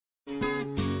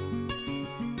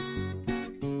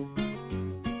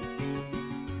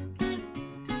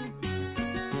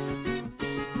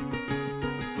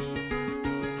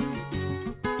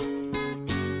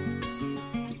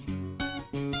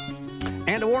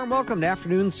And a warm welcome to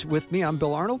Afternoons with me. I'm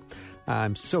Bill Arnold.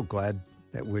 I'm so glad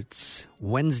that it's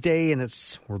Wednesday and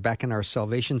we're back in our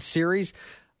Salvation series.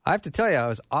 I have to tell you, I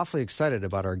was awfully excited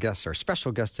about our guest, our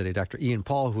special guest today, Dr. Ian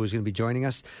Paul, who is going to be joining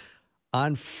us.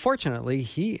 Unfortunately,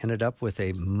 he ended up with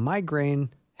a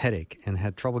migraine headache and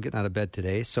had trouble getting out of bed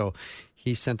today. So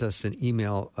he sent us an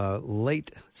email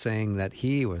late saying that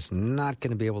he was not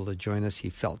going to be able to join us. He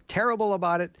felt terrible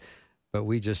about it, but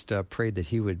we just prayed that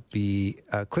he would be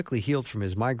quickly healed from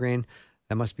his migraine.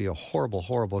 That must be a horrible,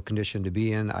 horrible condition to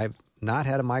be in. I've not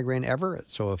had a migraine ever,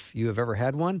 so if you have ever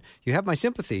had one, you have my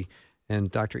sympathy.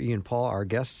 And Dr. Ian Paul, our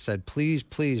guest, said, please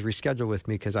reschedule with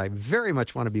me because I very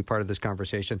much want to be part of this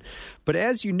conversation. But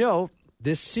as you know,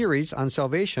 this series on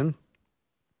salvation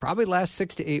probably lasts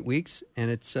 6 to 8 weeks, and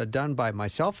it's done by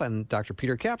myself and Dr.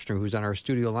 Peter Kapsner, who's on our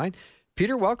studio line.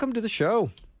 Peter, welcome to the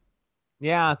show.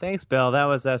 Yeah, thanks, Bill. That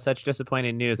was such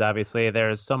disappointing news, obviously.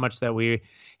 There's so much that we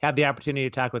had the opportunity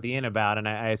to talk with Ian about, and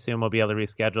I assume we'll be able to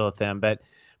reschedule with him. But,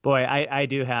 boy, I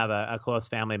do have a close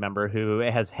family member who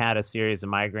has had a series of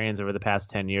migraines over the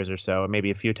past 10 years or so, maybe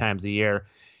a few times a year.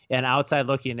 And outside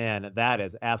looking in, that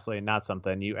is absolutely not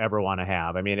something you ever want to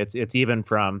have. I mean, it's even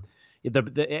from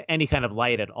any kind of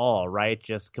light at all, right?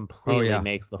 Just completely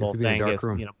makes the whole thing just,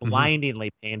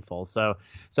 blindingly painful. So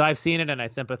I've seen it and I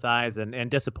sympathize,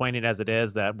 and disappointing as it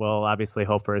is, that we'll obviously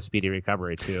hope for a speedy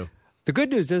recovery too. The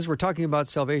good news is we're talking about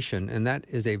salvation, and that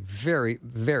is a very,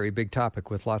 very big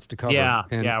topic with lots to cover. Yeah,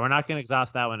 we're not going to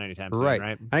exhaust that one anytime soon, right?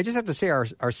 And I just have to say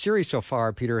our series so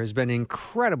far, Peter, has been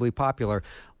incredibly popular.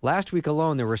 Last week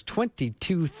alone, there was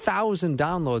 22,000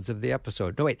 downloads of the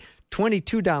episode. No, wait,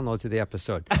 22 downloads of the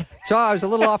episode. So I was a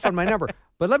little off on my number.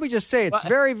 But let me just say, it's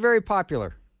very, very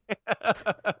popular.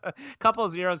 A couple of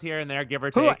zeros here and there, give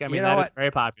or take. I mean, that is very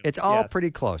popular. It's all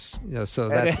pretty close. So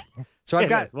that's... So I've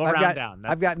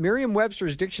got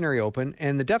Merriam-Webster's dictionary open,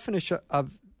 and the definition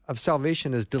of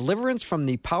salvation is deliverance from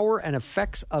the power and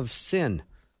effects of sin.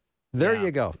 There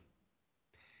you go.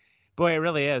 Boy, it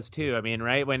really is too. I mean,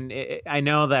 right? I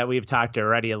know that we've talked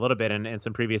already a little bit in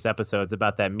some previous episodes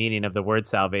about that meaning of the word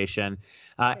salvation.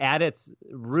 At its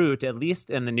root, at least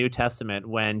in the New Testament,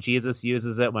 when Jesus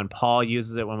uses it, when Paul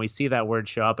uses it, when we see that word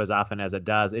show up as often as it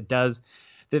does.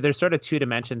 There's sort of two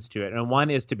dimensions to it. And one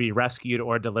is to be rescued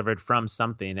or delivered from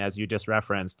something, as you just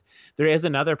referenced. There is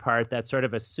another part that's sort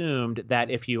of assumed that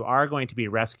if you are going to be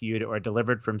rescued or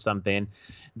delivered from something,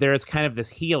 there's kind of this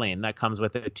healing that comes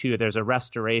with it too. There's a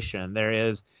restoration. There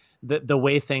is the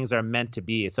way things are meant to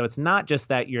be. So it's not just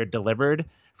that you're delivered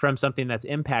from something that's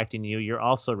impacting you, you're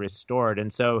also restored.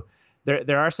 And so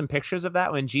there are some pictures of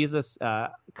that when Jesus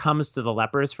comes to the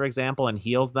lepers, for example, and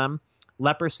heals them.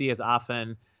 Leprosy is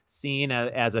often seen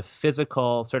as a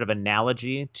physical sort of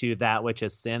analogy to that which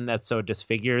is sin that so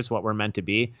disfigures what we're meant to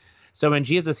be. So when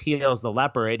Jesus heals the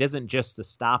leper, it isn't just to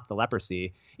stop the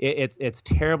leprosy. It's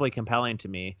terribly compelling to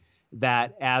me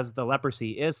that as the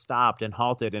leprosy is stopped and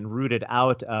halted and rooted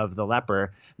out of the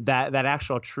leper, that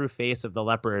actual true face of the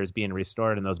leper is being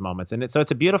restored in those moments. And so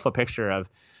it's a beautiful picture of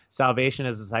salvation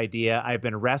as this idea, I've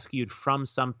been rescued from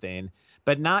something,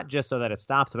 but not just so that it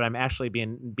stops, but I'm actually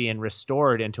being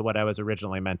restored into what I was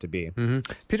originally meant to be. Mm-hmm.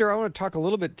 Peter, I want to talk a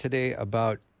little bit today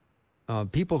about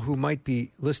people who might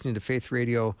be listening to Faith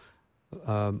Radio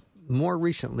more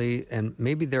recently, and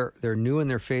maybe they're new in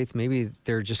their faith, maybe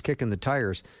they're just kicking the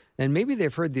tires, and maybe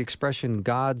they've heard the expression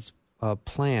God's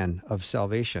plan of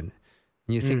salvation.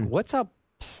 And you think, what's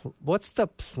the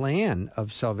plan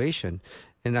of salvation?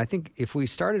 And I think if we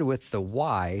started with the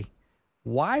why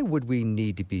would we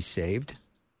need to be saved?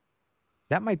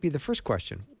 That might be the first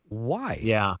question. Why?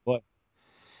 Yeah, well,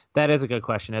 that is a good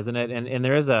question, isn't it? And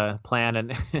there is a plan,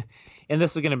 and and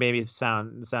this is going to maybe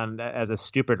sound as a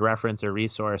stupid reference or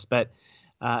resource, but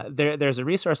there's a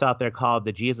resource out there called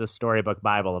the Jesus Storybook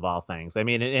Bible of all things. I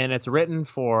mean, and it's written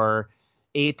for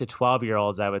 8 to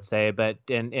 12-year-olds, I would say, but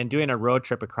in doing a road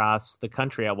trip across the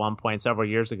country at one point several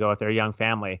years ago with their young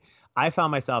family, I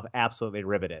found myself absolutely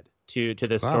riveted to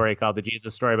this story called the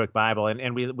Jesus Storybook Bible.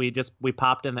 And we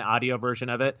popped in the audio version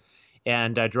of it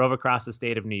and drove across the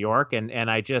state of New York. And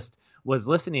I just was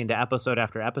listening to episode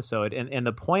after episode. And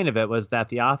the point of it was that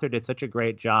the author did such a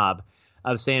great job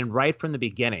of saying right from the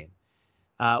beginning,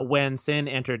 when sin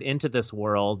entered into this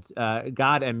world,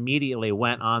 God immediately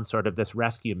went on sort of this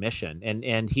rescue mission.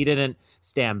 And he didn't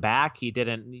stand back. He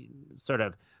didn't sort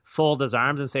of fold his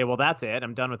arms and say, well, that's it,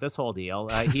 I'm done with this whole deal.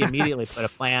 He immediately put a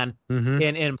plan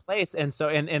in place. And so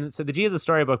the Jesus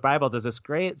Storybook Bible does this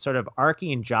great sort of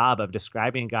arcing job of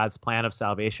describing God's plan of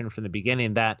salvation from the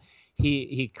beginning, that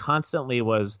he constantly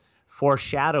was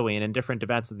foreshadowing in different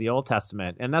events of the Old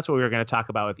Testament. And that's what we were going to talk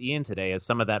about with Ian today, is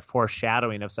some of that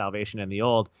foreshadowing of salvation in the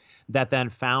Old that then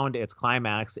found its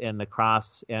climax in the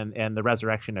cross and the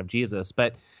resurrection of Jesus.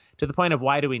 But to the point of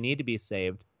why do we need to be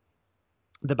saved,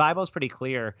 the Bible is pretty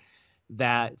clear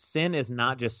that sin is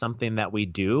not just something that we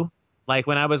do. Like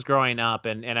when I was growing up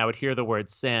and I would hear the word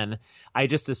sin, I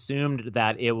just assumed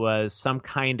that it was some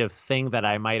kind of thing that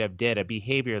I might have did, a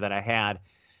behavior that I had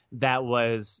that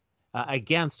was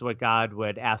against what God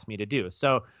would ask me to do.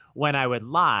 So when I would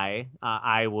lie,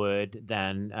 I would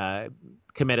then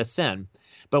commit a sin.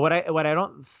 But what I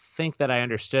don't think that I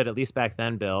understood, at least back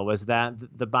then, Bill, was that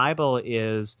the Bible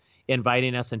is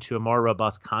inviting us into a more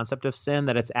robust concept of sin,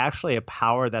 that it's actually a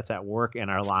power that's at work in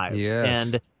our lives.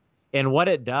 Yes. And what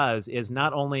it does is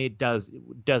not only does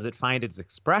it find its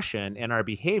expression in our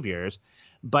behaviors,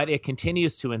 but it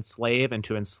continues to enslave and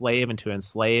to enslave and to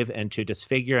enslave and to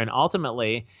disfigure. And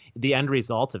ultimately, the end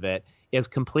result of it is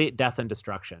complete death and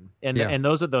destruction. And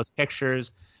those are those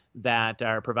pictures that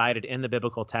are provided in the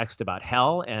biblical text about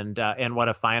hell and what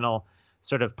a final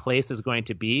sort of place is going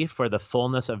to be for the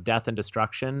fullness of death and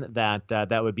destruction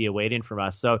that would be awaiting from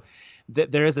us. So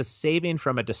there is a saving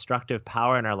from a destructive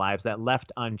power in our lives that,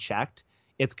 left unchecked,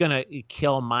 it's going to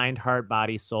kill mind, heart,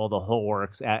 body, soul, the whole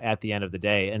works at the end of the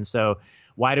day. And so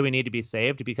why do we need to be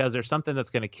saved? Because there's something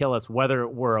that's going to kill us. Whether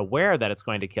we're aware that it's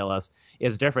going to kill us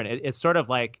is different. It's sort of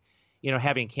like,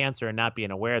 having cancer and not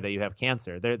being aware that you have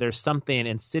cancer. There's something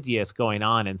insidious going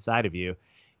on inside of you.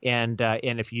 And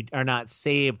if you are not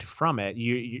saved from it,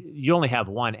 you only have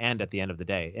one end at the end of the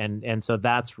day. And so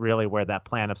that's really where that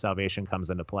plan of salvation comes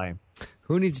into play.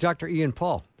 Who needs Dr. Ian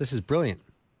Paul? This is brilliant.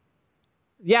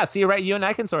 Yeah, see, right, you and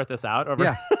I can sort this out.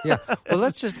 Yeah. Well,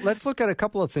 let's look at a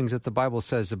couple of things that the Bible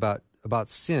says about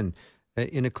sin.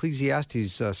 In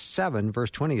Ecclesiastes 7,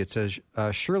 verse 20, it says,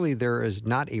 surely there is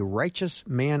not a righteous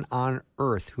man on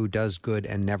earth who does good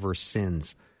and never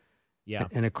sins. Yeah.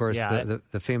 And of course,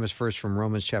 the famous verse from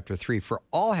Romans chapter 3, for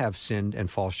all have sinned and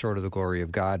fall short of the glory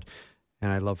of God.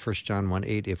 And I love 1 John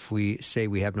 1:8, if we say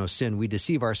we have no sin, we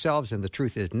deceive ourselves and the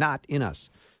truth is not in us.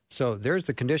 So there's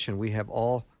the condition. We have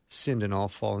all sinned and all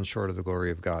fallen short of the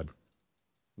glory of God.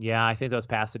 Yeah, I think those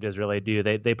passages really do.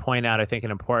 They point out, I think,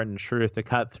 an important truth to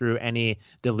cut through any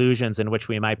delusions in which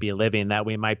we might be living, that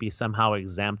we might be somehow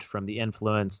exempt from the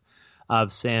influence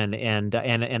of sin and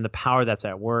the power that's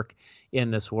at work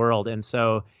in this world. And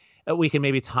so we can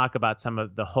maybe talk about some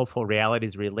of the hopeful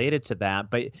realities related to that,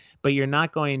 but you're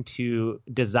not going to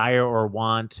desire or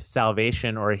want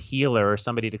salvation or a healer or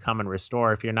somebody to come and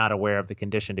restore if you're not aware of the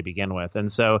condition to begin with.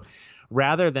 And so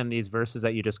rather than these verses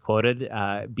that you just quoted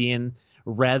being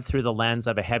read through the lens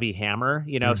of a heavy hammer,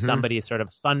 somebody sort of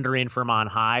thundering from on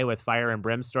high with fire and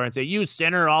brimstone and say, you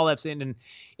sinner, all have sinned.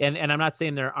 And I'm not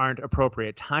saying there aren't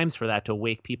appropriate times for that to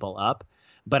wake people up,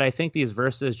 but I think these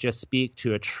verses just speak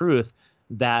to a truth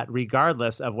that,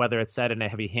 regardless of whether it's said in a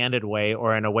heavy-handed way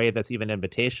or in a way that's even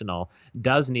invitational,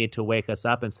 does need to wake us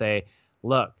up and say,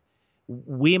 look,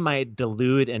 we might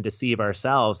delude and deceive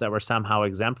ourselves that we're somehow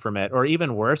exempt from it. Or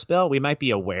even worse, Bill, we might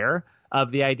be aware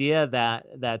of the idea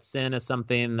that sin is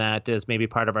something that is maybe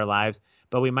part of our lives,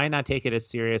 but we might not take it as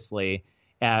seriously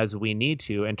as we need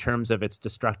to in terms of its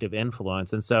destructive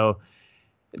influence. And so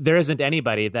there isn't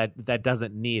anybody that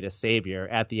doesn't need a savior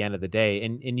at the end of the day.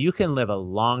 And you can live a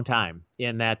long time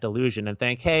in that delusion and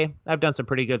think, hey, I've done some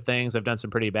pretty good things. I've done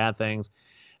some pretty bad things.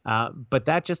 But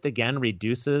that just, again,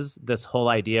 reduces this whole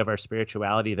idea of our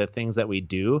spirituality, the things that we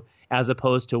do, as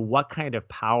opposed to what kind of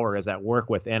power is at work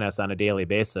within us on a daily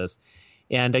basis.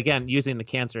 And again, using the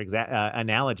cancer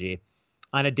analogy,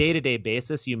 on a day-to-day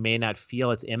basis, you may not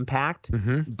feel its impact,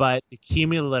 but the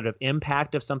cumulative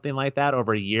impact of something like that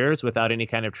over years without any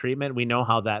kind of treatment, we know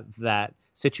how that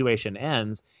situation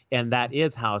ends, and that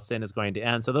is how sin is going to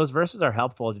end. So those verses are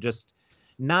helpful to just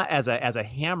not as a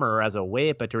hammer or as a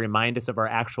weight, but to remind us of our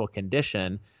actual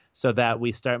condition so that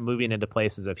we start moving into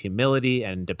places of humility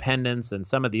and dependence and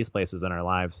some of these places in our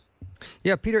lives.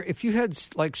 Yeah, Peter, if you had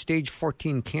like stage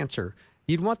 14 cancer,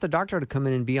 you'd want the doctor to come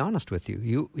in and be honest with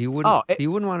you. You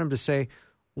wouldn't want him to say,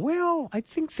 well, I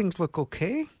think things look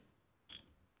okay.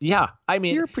 Yeah, I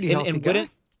mean, you're a pretty healthy guy.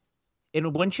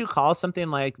 And wouldn't you call something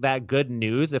like that good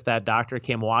news if that doctor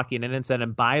came walking in and said,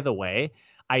 and by the way,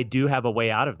 I do have a way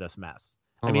out of this mess?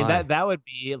 I mean, that would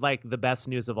be like the best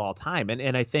news of all time.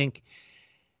 And I think,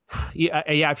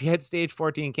 if you had stage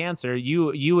 14 cancer,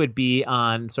 you would be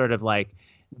on sort of like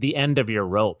the end of your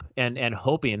rope and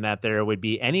hoping that there would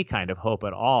be any kind of hope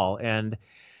at all. And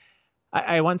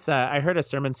I once I heard a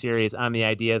sermon series on the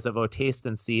ideas of "Oh, taste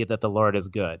and see that the Lord is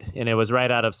good," and it was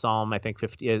right out of Psalm, I think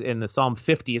 50, in the Psalm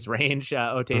 50s range.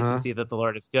 "Oh, taste and see that the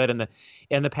Lord is good,"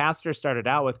 and the pastor started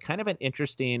out with kind of an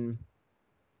interesting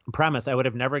premise. I would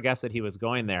have never guessed that he was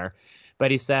going there, but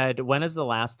he said, "When is the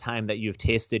last time that you've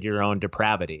tasted your own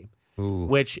depravity?" Ooh.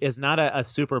 Which is not a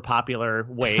super popular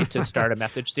way to start a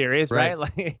message series, right?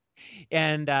 Like,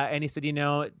 and he said,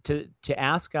 to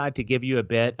ask God to give you a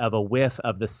bit of a whiff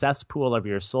of the cesspool of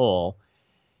your soul,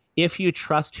 if you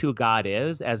trust who God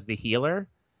is as the healer,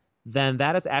 then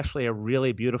that is actually a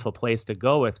really beautiful place to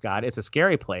go with God. It's a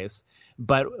scary place,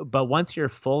 but once you're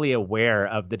fully aware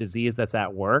of the disease that's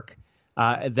at work,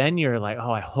 then you're like,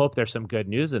 oh, I hope there's some good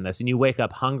news in this. And you wake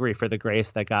up hungry for the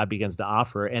grace that God begins to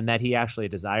offer and that he actually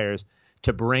desires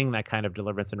to bring that kind of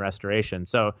deliverance and restoration.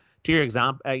 So to your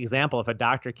example, if a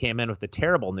doctor came in with the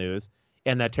terrible news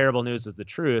and that terrible news is the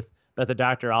truth, but the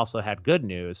doctor also had good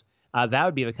news, that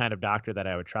would be the kind of doctor that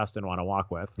I would trust and want to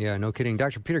walk with. Yeah, no kidding.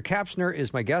 Dr. Peter Kapsner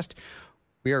is my guest.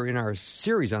 We are in our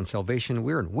series on salvation.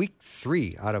 We're in week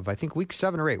 3 out of, I think, week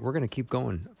 7 or 8. We're going to keep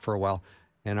going for a while.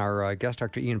 And our guest,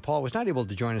 Dr. Ian Paul, was not able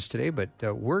to join us today, but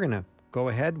we're going to go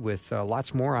ahead with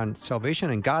lots more on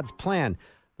salvation and God's plan.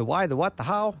 The why, the what, the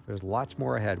how. There's lots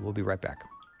more ahead. We'll be right back.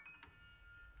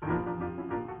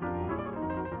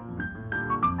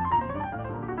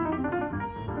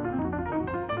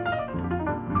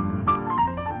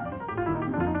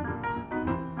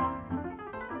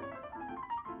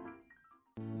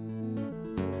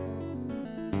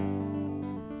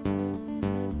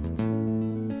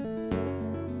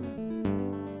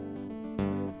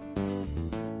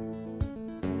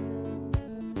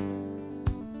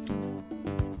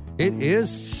 It is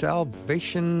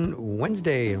Salvation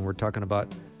Wednesday, and we're talking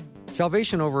about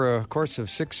salvation over a course of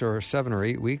 6 or 7 or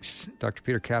 8 weeks. Dr.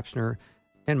 Peter Kapsner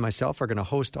and myself are going to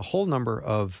host a whole number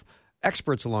of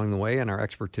experts along the way, and our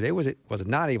expert today was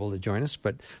not able to join us,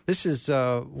 but this is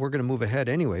we're going to move ahead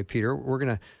anyway, Peter. We're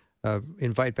going to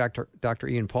invite back Dr.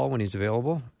 Ian Paul when he's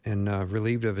available and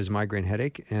relieved of his migraine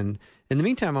headache. And in the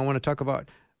meantime, I want to talk about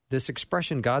this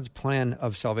expression, God's plan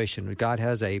of salvation. God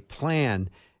has a plan.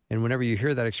 And whenever you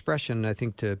hear that expression, I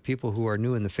think to people who are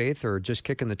new in the faith or just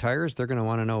kicking the tires, they're going to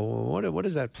want to know, well, what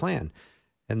is that plan?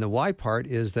 And the why part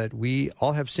is that we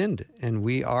all have sinned, and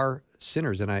we are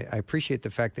sinners. And I appreciate the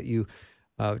fact that you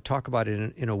talk about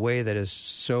it in a way that is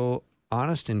so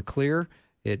honest and clear.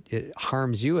 It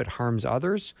harms you, it harms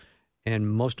others,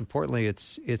 and most importantly,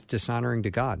 it's dishonoring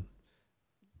to God.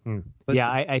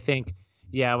 I think...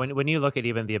 Yeah, when you look at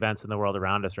even the events in the world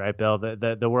around us, right, Bill,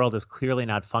 the world is clearly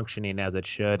not functioning as it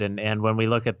should. And when we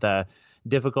look at the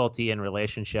difficulty in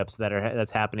relationships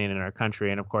that's happening in our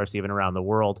country and, of course, even around the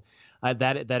world,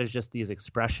 that is just these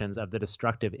expressions of the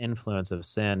destructive influence of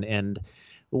sin. And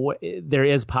there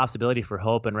is possibility for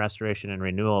hope and restoration and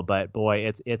renewal, but boy,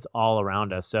 it's all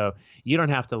around us. So you don't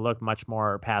have to look much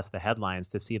more past the headlines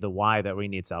to see the why that we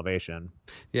need salvation.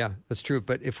 Yeah, that's true.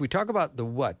 But if we talk about the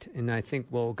what, and I think,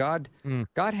 well, God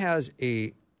has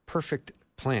a perfect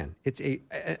plan. It's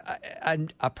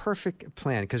a perfect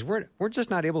plan because we're just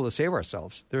not able to save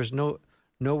ourselves. There's no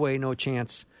way, no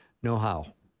chance, no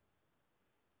how.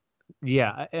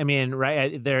 Yeah, I mean,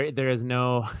 right? There is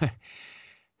no.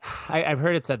 I've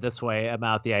heard it said this way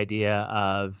about the idea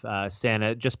of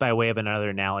sin, just by way of another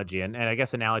analogy. And I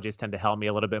guess analogies tend to help me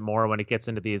a little bit more when it gets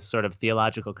into these sort of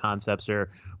theological concepts or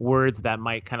words that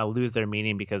might kind of lose their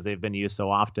meaning because they've been used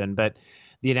so often. But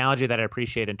the analogy that I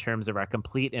appreciate in terms of our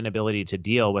complete inability to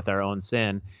deal with our own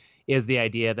sin is the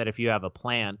idea that if you have a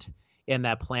plant and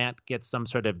that plant gets some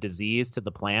sort of disease to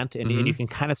the plant and you can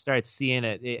kind of start seeing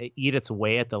it eat its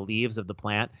way at the leaves of the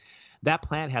plant, that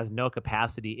plant has no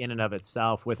capacity in and of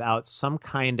itself without some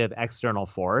kind of external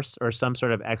force or some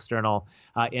sort of external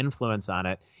influence on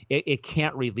it. It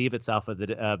can't relieve itself of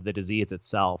the disease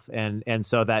itself. And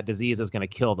so that disease is going to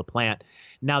kill the plant.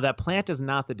 Now, that plant is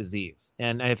not the disease.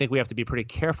 And I think we have to be pretty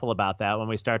careful about that when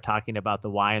we start talking about the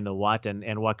why and the what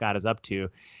and what God is up to.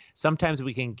 Sometimes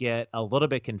we can get a little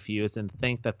bit confused and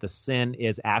think that the sin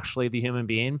is actually the human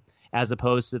being, as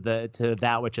opposed to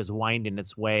that which is winding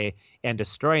its way and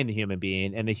destroying the human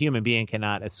being. And the human being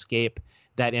cannot escape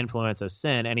that influence of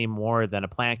sin any more than a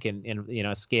plant can,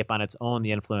 escape on its own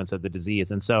the influence of the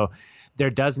disease. And so there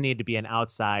does need to be an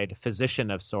outside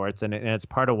physician of sorts. And it's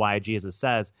part of why Jesus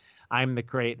says, I'm the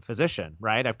great physician,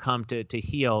 right? I've come to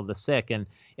heal the sick. And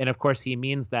of course, he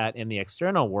means that in the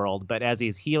external world. But as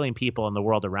he's healing people in the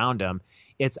world around him,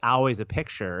 it's always a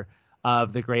picture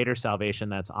of the greater salvation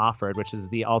that's offered, which is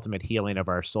the ultimate healing of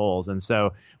our souls. And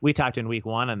so we talked in week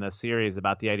 1 in this series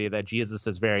about the idea that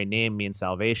Jesus' very name means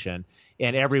salvation,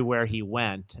 and everywhere he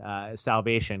went,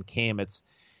 salvation came.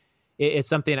 It's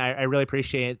something I really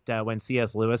appreciate when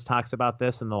C.S. Lewis talks about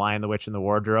this in The Lion, the Witch, and the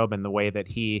Wardrobe, and the way that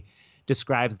he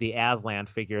describes the Aslan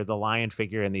figure, the lion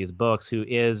figure in these books, who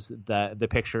is the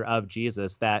picture of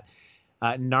Jesus, that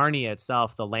Narnia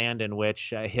itself, the land in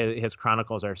which his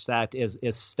chronicles are set, is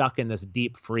stuck in this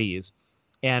deep freeze.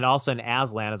 And also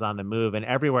Aslan is on the move, and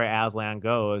everywhere Aslan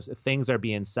goes, things are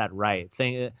being set right.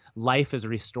 Life is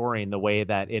restoring the way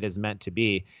that it is meant to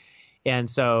be. And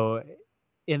so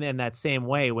in that same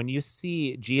way, when you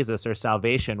see Jesus or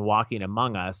salvation walking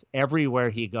among us, everywhere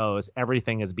he goes,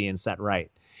 everything is being set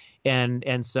right.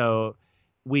 And so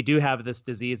we do have this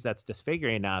disease that's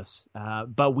disfiguring us,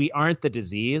 but we aren't the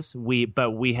disease. We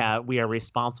are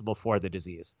responsible for the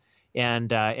disease.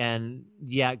 And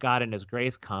yet God in his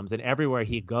grace comes, and everywhere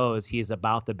he goes, he's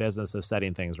about the business of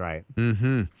setting things right.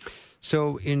 Mm-hmm.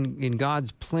 So in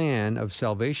God's plan of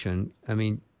salvation, I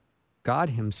mean, God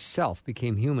himself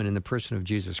became human in the person of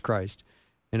Jesus Christ.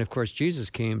 And of course, Jesus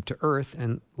came to earth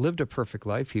and lived a perfect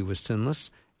life. He was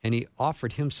sinless, and he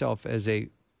offered himself as a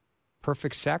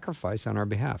perfect sacrifice on our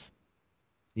behalf.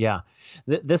 Yeah.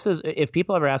 This is, if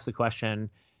people ever ask the question,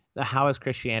 how is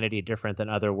Christianity different than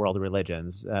other world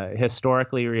religions,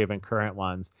 historically or even current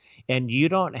ones? And you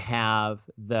don't have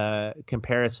the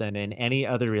comparison in any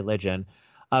other religion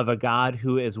of a God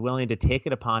who is willing to take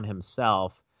it upon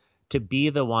himself to be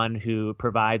the one who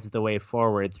provides the way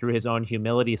forward through his own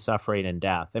humility, suffering, and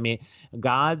death. I mean,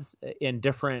 gods in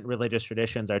different religious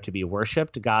traditions are to be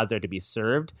worshipped. Gods are to be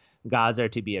served. Gods are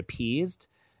to be appeased.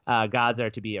 Gods are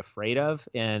to be afraid of.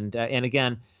 And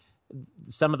again,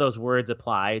 some of those words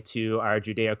apply to our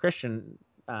Judeo-Christian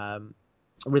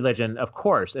religion, of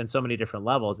course, in so many different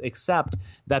levels, except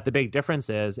that the big difference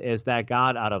is that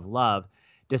God, out of love,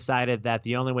 decided that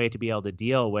the only way to be able to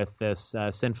deal with this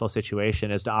sinful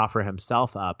situation is to offer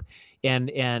himself up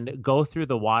and go through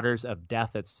the waters of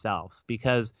death itself.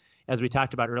 Because, as we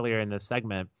talked about earlier in this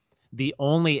segment, the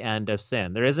only end of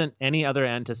sin, there isn't any other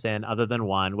end to sin other than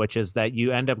one, which is that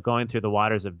you end up going through the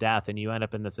waters of death and you end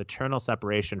up in this eternal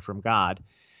separation from God,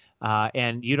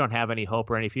 and you don't have any hope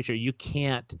or any future. You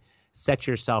can't set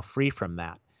yourself free from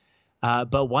that.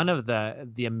 But one of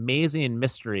the amazing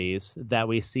mysteries that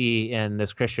we see in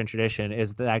this Christian tradition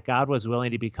is that God was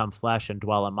willing to become flesh and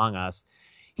dwell among us.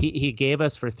 He gave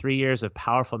us for 3 years of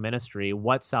powerful ministry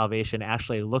what salvation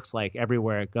actually looks like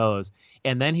everywhere it goes.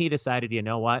 And then he decided, you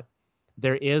know what?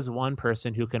 There is one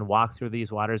person who can walk through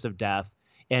these waters of death,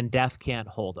 and death can't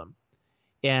hold him.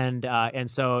 And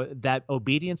so that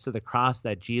obedience to the cross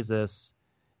that Jesus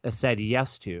said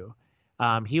yes to,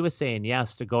 he was saying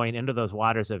yes to going into those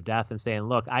waters of death and saying,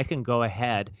 look, I can go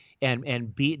ahead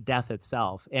and beat death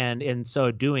itself. And in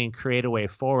so doing, create a way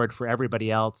forward for everybody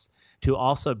else to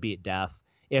also beat death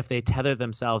if they tether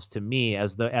themselves to me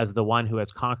as the one who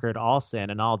has conquered all sin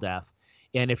and all death.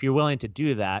 And if you're willing to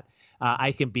do that,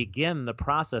 I can begin the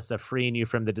process of freeing you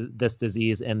from this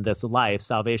disease in this life,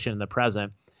 salvation in the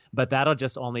present. But that'll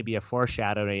just only be a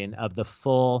foreshadowing of the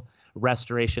full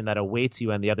restoration that awaits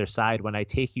you on the other side when I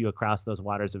take you across those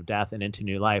waters of death and into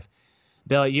new life.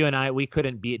 Bill, you and I, we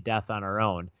couldn't beat death on our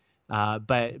own,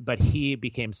 but he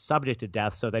became subject to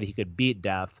death so that he could beat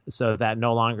death, so that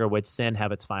no longer would sin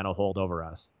have its final hold over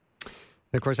us.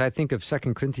 And of course, I think of 2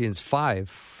 Corinthians 5,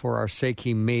 for our sake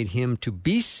he made him to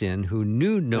be sin who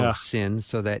knew no sin,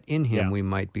 so that in him we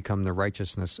might become the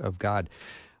righteousness of God.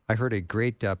 I heard a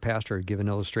great pastor give an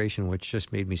illustration which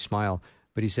just made me smile.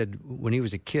 But he said when he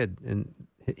was a kid, and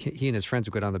he and his friends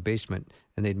would go down the basement,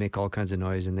 and they'd make all kinds of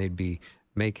noise, and they'd be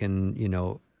making,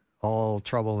 all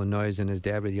trouble and noise, and his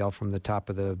dad would yell from the top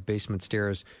of the basement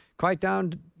stairs, quiet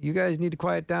down, you guys need to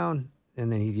quiet down.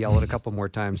 And then he'd yell it a couple more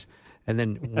times. And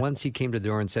then once he came to the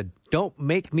door and said, don't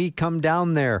make me come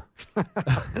down there.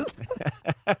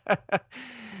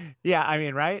 Yeah, I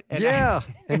mean, right?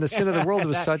 And the sin of the world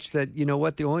was such that, you know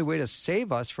what, the only way to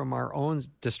save us from our own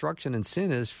destruction and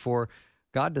sin is for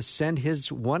God to send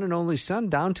his one and only son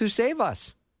down to save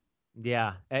us.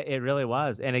 Yeah, it really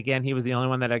was. And again, he was the only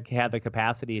one that had the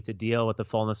capacity to deal with the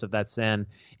fullness of that sin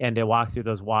and to walk through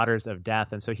those waters of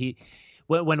death. And so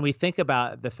when we think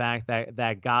about the fact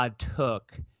that God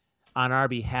took on our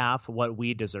behalf what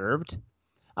we deserved,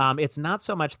 it's not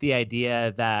so much the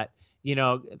idea that,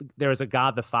 there was a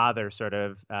God the Father sort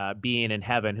of being in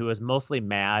heaven who was mostly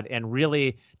mad and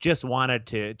really just wanted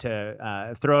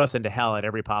to throw us into hell at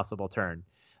every possible turn.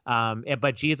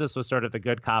 But Jesus was sort of the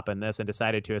good cop in this and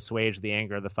decided to assuage the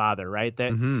anger of the Father, right?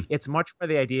 That It's much more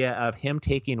the idea of him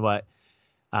taking what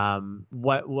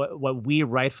what we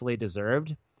rightfully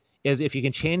deserved, is if you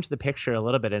can change the picture a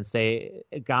little bit and say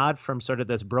God, from sort of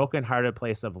this brokenhearted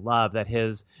place of love, that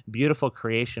his beautiful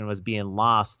creation was being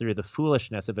lost through the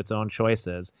foolishness of its own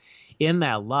choices. In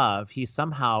that love, he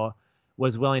somehow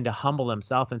was willing to humble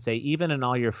himself and say, even in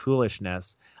all your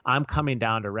foolishness, I'm coming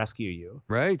down to rescue you.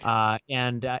 Right.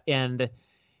 And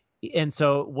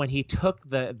so when he took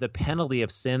the penalty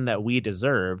of sin that we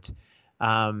deserved,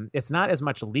 it's not as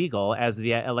much legal as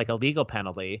like a legal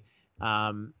penalty.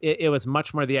 It was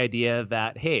much more the idea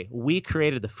that, hey, we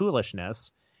created the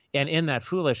foolishness, and in that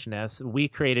foolishness, we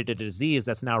created a disease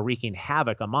that's now wreaking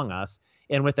havoc among us.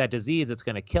 And with that disease, it's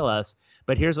going to kill us.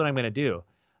 But here's what I'm going to do.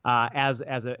 As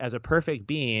a perfect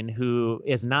being who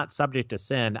is not subject to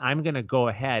sin, I'm going to go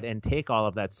ahead and take all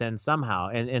of that sin somehow.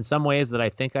 And in some ways that I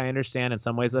think I understand, in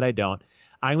some ways that I don't,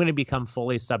 I'm going to become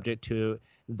fully subject to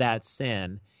that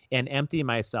sin and empty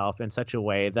myself in such a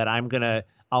way that I'm going to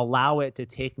allow it to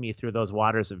take me through those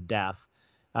waters of death.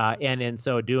 And in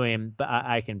so doing,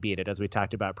 I can beat it, as we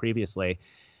talked about previously.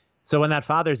 So when that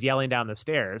father's yelling down the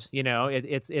stairs,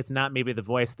 it's not maybe the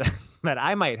voice that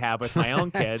I might have with my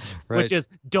own kids, Right. which is,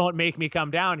 don't make me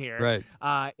come down here.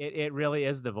 Right. It really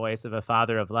is the voice of a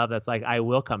father of love that's like, I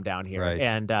will come down here, Right.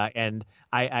 and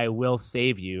I will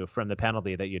save you from the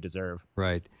penalty that you deserve.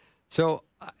 Right. So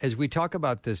as we talk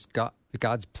about this,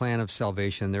 God's plan of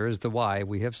salvation, there is the why,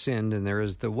 we have sinned, and there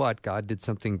is the what. God did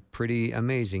something pretty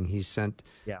amazing. He sent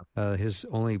his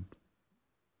only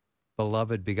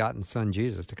beloved begotten Son,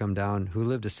 Jesus, to come down, who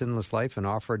lived a sinless life and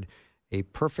offered a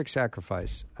perfect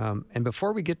sacrifice. And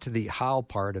before we get to the how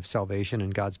part of salvation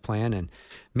and God's plan, and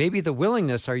maybe the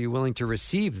willingness, are you willing to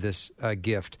receive this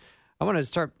gift? I want to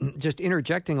start just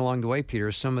interjecting along the way,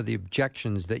 Peter, some of the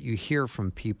objections that you hear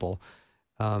from people,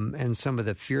 and some of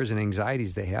the fears and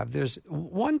anxieties they have. There's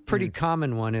one pretty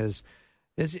common one is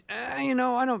I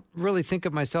don't really think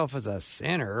of myself as a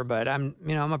sinner, but I'm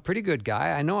a pretty good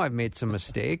guy. I know I've made some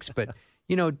mistakes, but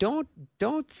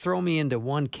don't throw me into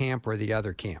one camp or the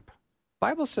other camp.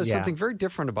 Bible says something very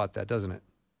different about that, doesn't it?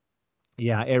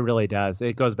 Yeah, it really does.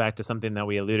 It goes back to something that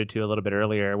we alluded to a little bit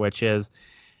earlier, which is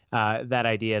that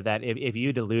idea that if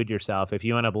you delude yourself, if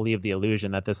you want to believe the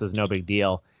illusion that this is no big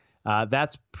deal,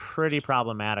 that's pretty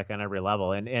problematic on every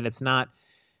level. And it's not,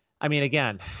 I mean,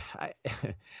 again,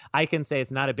 I can say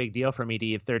it's not a big deal for me to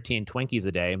eat 13 Twinkies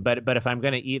a day, but if I'm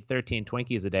going to eat 13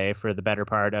 Twinkies a day for the better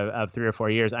part of 3 or 4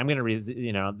 years, I'm going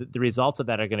to, the results of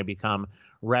that are going to become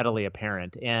readily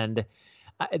apparent. And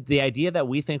the idea that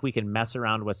we think we can mess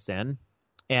around with sin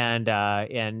and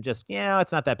just,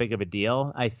 it's not that big of a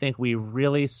deal, I think we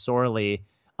really sorely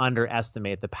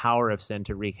underestimate the power of sin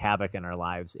to wreak havoc in our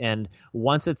lives. And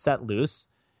once it's set loose,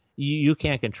 you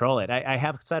can't control it. I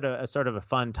have said a sort of a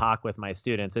fun talk with my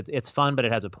students. It's fun, but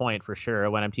it has a point for sure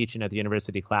when I'm teaching at the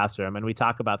university classroom. And we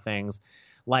talk about things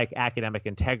like academic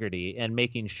integrity and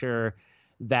making sure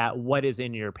that what is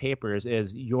in your papers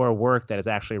is your work that is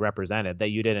actually represented,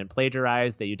 that you didn't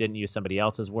plagiarize, that you didn't use somebody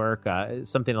else's work,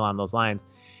 something along those lines.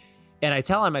 And I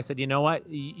tell him, I said, you know what?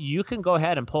 You can go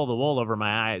ahead and pull the wool over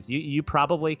my eyes. You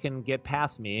probably can get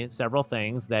past me several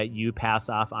things that you pass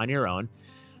off on your own,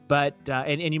 but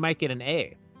and you might get an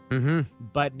A. Mm-hmm.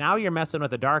 But now you're messing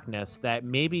with a darkness that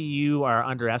maybe you are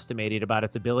underestimating about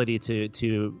its ability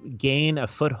to gain a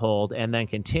foothold and then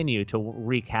continue to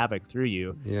wreak havoc through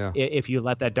you if you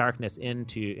let that darkness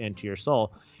into your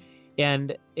soul.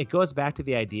 And it goes back to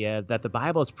the idea that the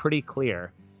Bible is pretty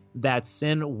clear that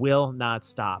sin will not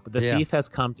stop. The thief has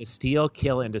come to steal,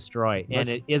 kill, and destroy, and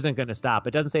it isn't going to stop.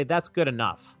 It doesn't say that's good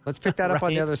enough. Let's pick that up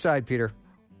on the other side, Peter.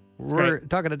 We're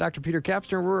talking to Dr. Peter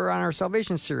Kapsner. We're on our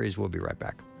Salvation series. We'll be right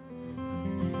back.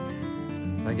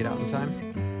 Did I get out in time?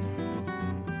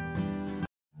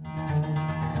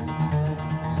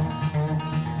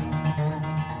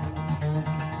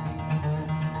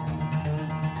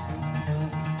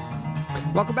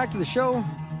 Welcome back to the show.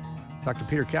 Dr.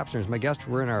 Peter Kapsner is my guest.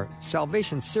 We're in our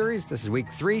Salvation series. This is week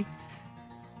 3.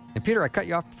 And Peter, I cut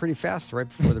you off pretty fast right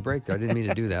before the break there. I didn't mean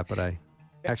to do that, but I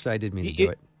did mean to do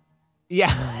it.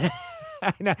 Yeah.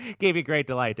 I know. Gave you great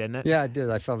delight, didn't it? Yeah, it did.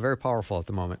 I felt very powerful at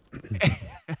the moment.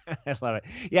 I love it.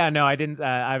 Yeah, no, I didn't.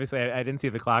 Obviously, I didn't see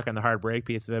the clock on the hard break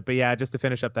piece of it. But yeah, just to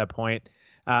finish up that point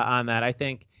on that, I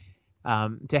think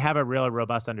to have a real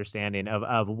robust understanding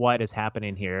of what is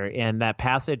happening here in that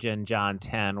passage in John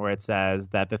 10 where it says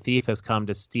that the thief has come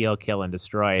to steal, kill, and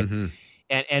destroy. Mm-hmm.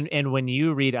 And when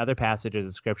you read other passages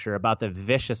of Scripture about the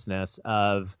viciousness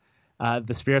of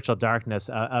the spiritual darkness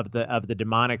of the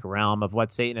demonic realm of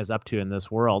what Satan is up to in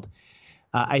this world,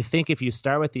 I think if you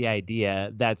start with the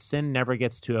idea that sin never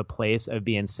gets to a place of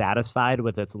being satisfied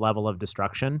with its level of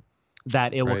destruction,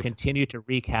 that it will Right. continue to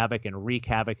wreak havoc and wreak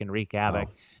havoc and wreak havoc.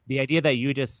 The idea that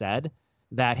you just said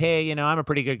that, hey, I'm a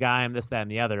pretty good guy, I'm this, that,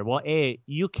 and the other. Well, A,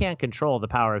 you can't control the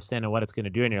power of sin and what it's going to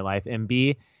do in your life. And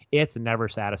B, it's never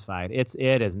satisfied. It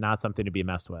is not something to be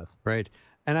messed with. Right.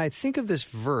 And I think of this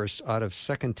verse out of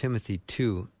 2 Timothy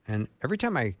 2, and every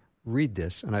time I read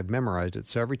this, and I've memorized it,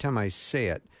 so every time I say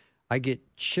it, I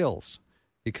get chills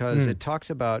because it talks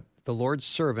about the Lord's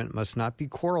servant must not be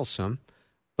quarrelsome,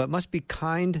 but must be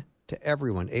kind to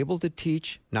everyone, able to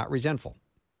teach, not resentful.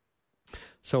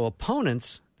 So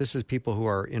opponents, this is people who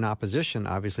are in opposition,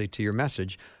 obviously, to your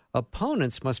message,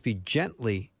 opponents must be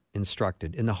gently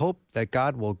instructed in the hope that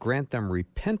God will grant them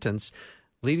repentance,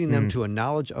 leading them to a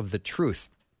knowledge of the truth,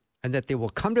 and that they will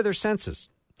come to their senses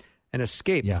and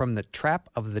escape from the trap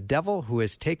of the devil who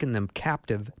has taken them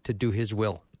captive to do his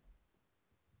will.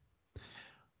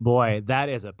 Boy, that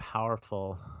is a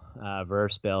powerful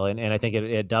verse, Bill, and I think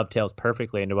it dovetails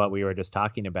perfectly into what we were just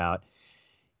talking about,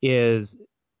 is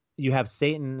you have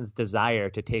Satan's desire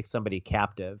to take somebody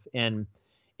captive. And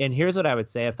here's what I would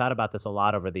say. I've thought about this a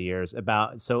lot over the years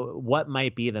so what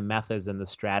might be the methods and the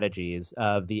strategies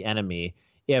of the enemy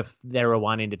if they were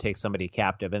wanting to take somebody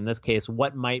captive. In this case,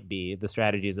 what might be the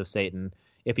strategies of Satan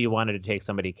if he wanted to take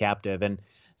somebody captive? And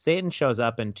Satan shows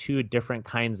up in two different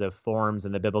kinds of forms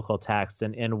in the biblical text.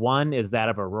 And one is that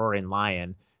of a roaring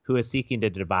lion who is seeking to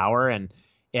devour and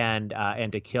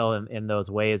to kill in those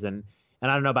ways. And I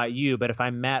don't know about you, but if I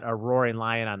met a roaring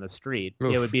lion on the street,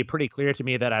 it would be pretty clear to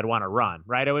me that I'd want to run,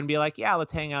 right? I wouldn't be like, yeah,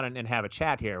 let's hang out and have a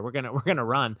chat here. We're gonna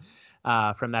run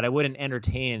from that. I wouldn't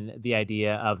entertain the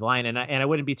idea of the lion, and I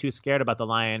wouldn't be too scared about the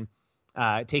lion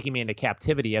taking me into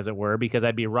captivity, as it were, because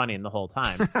I'd be running the whole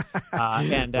time.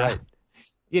 Right.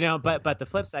 But the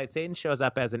flip side, Satan shows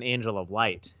up as an angel of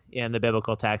light in the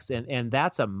biblical text, and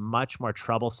that's a much more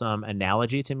troublesome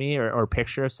analogy to me or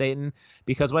picture of Satan,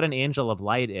 because what an angel of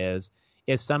light is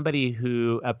somebody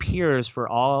who appears for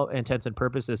all intents and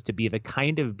purposes to be the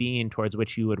kind of being towards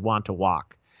which you would want to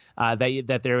walk,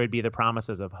 that there would be the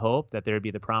promises of hope, that there would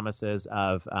be the promises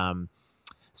of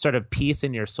sort of peace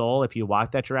in your soul if you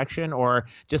walk that direction, or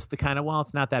just the kind of, well,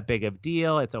 it's not that big of a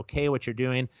deal, it's okay what you're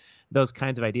doing, those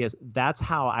kinds of ideas. That's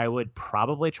how I would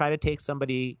probably try to take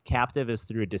somebody captive, is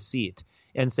through deceit.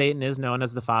 And Satan is known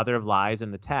as the father of lies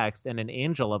in the text, and an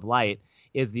angel of light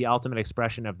is the ultimate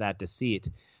expression of that deceit.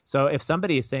 So if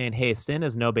somebody is saying, hey, sin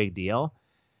is no big deal,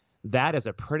 that is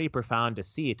a pretty profound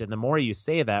deceit. And the more you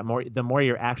say that, the more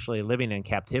you're actually living in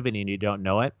captivity and you don't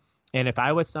know it. And if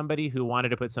I was somebody who wanted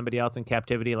to put somebody else in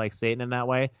captivity like Satan in that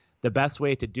way, the best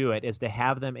way to do it is to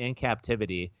have them in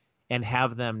captivity and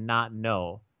have them not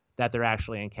know that they're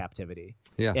actually in captivity.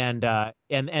 Yeah. And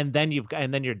then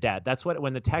you're dead. That's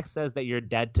when the text says that you're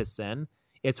dead to sin,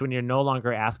 it's when you're no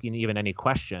longer asking even any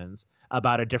questions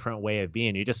about a different way of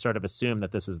being. You just sort of assume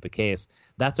that this is the case.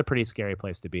 That's a pretty scary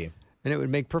place to be. And it would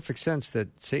make perfect sense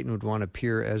that Satan would want to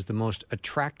appear as the most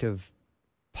attractive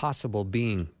possible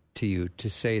being to you, to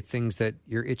say things that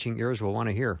your itching ears will want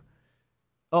to hear.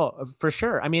 Oh, for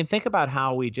sure. I mean, think about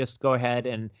how we just go ahead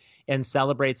and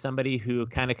celebrate somebody who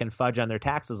kind of can fudge on their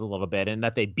taxes a little bit and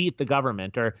that they beat the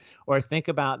government, or think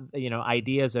about,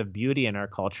 ideas of beauty in our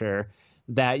culture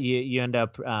that you end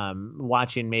up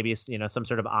watching maybe, some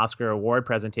sort of Oscar award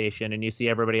presentation, and you see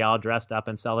everybody all dressed up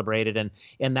and celebrated,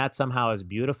 and that somehow is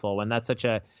beautiful. When that's such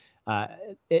a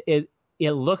it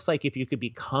looks like if you could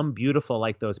become beautiful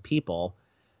like those people,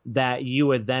 that you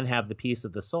would then have the peace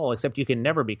of the soul, except you can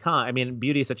never become. I mean,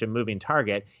 beauty is such a moving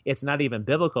target. It's not even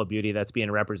biblical beauty that's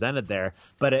being represented there,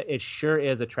 but it sure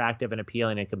is attractive and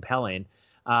appealing and compelling.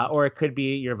 Or it could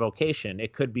be your vocation.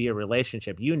 It could be a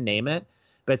relationship. You name it.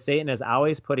 But Satan is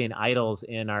always putting idols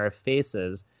in our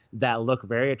faces that look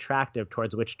very attractive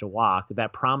towards which to walk,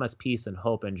 that promise peace and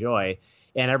hope and joy.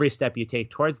 And every step you take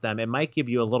towards them, it might give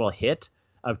you a little hit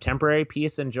of temporary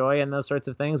peace and joy and those sorts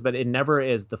of things, but it never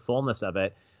is the fullness of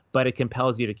it, but it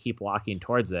compels you to keep walking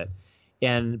towards it.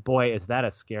 And boy, is that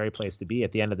a scary place to be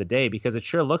at the end of the day, because it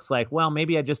sure looks like, well,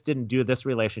 maybe I just didn't do this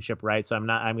relationship right, so I'm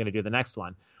going to do the next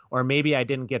one. Or maybe I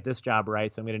didn't get this job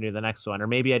right, so I'm going to do the next one. Or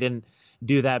maybe I didn't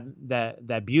do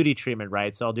that beauty treatment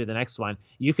right, so I'll do the next one.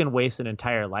 You can waste an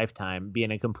entire lifetime being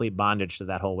in complete bondage to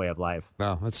that whole way of life.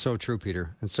 Wow, that's so true,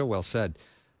 Peter, and so well said.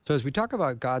 So as we talk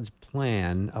about God's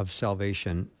plan of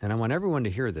salvation, and I want everyone to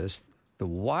hear this, the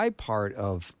why part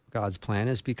of God's plan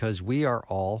is because we are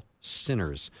all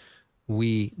sinners.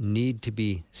 We need to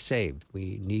be saved.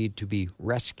 We need to be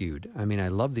rescued. I mean, I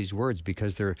love these words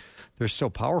because they're so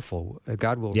powerful.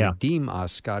 God will redeem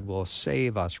us. God will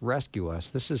save us, rescue us.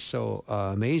 This is so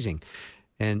amazing.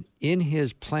 And in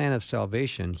his plan of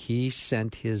salvation, he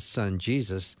sent his son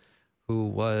Jesus, who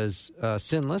was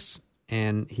sinless,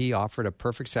 and he offered a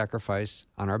perfect sacrifice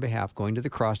on our behalf, going to the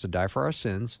cross to die for our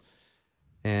sins.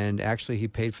 And actually, he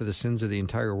paid for the sins of the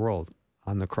entire world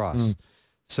on the cross.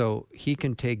 So he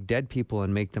can take dead people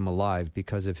and make them alive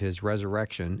because of his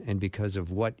resurrection and because of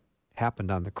what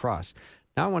happened on the cross.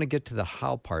 Now I want to get to the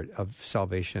how part of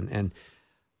salvation. And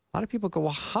a lot of people go,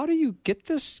 well, how do you get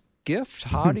this gift?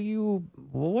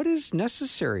 What is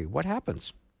necessary? What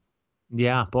happens?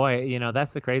 Yeah, boy,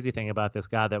 that's the crazy thing about this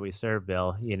God that we serve,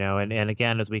 Bill, and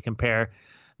again, as we compare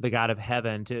the God of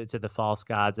heaven to the false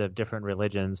gods of different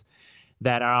religions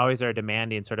that are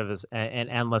demanding sort of an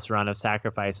endless run of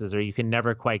sacrifices, or you can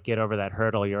never quite get over that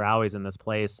hurdle. You're always in this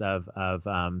place of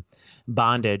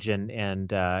bondage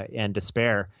and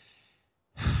despair.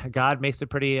 God makes it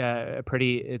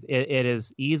it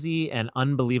is easy and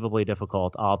unbelievably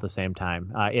difficult all at the same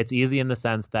time. It's easy in the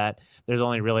sense that there's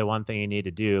only really one thing you need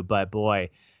to do, but boy,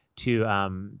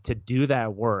 to do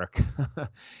that work,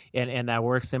 and that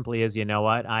work simply is,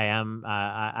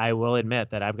 I will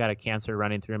admit that I've got a cancer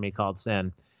running through me called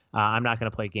sin. I'm not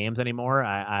going to play games anymore.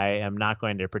 I am not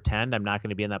going to pretend. I'm not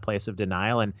going to be in that place of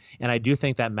denial. And I do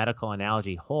think that medical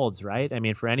analogy holds, right? I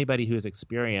mean, for anybody who's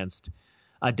experienced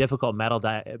a difficult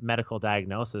medical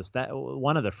diagnosis, that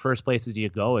one of the first places you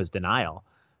go is denial,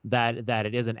 that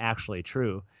it isn't actually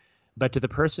true. But to the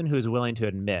person who's willing to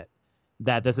admit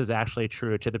that this is actually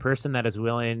true, to the person that is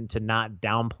willing to not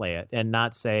downplay it and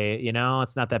not say,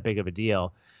 it's not that big of a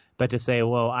deal, but to say,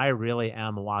 well, I really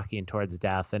am walking towards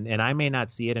death, and I may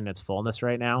not see it in its fullness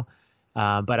right now,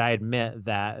 but I admit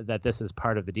that this is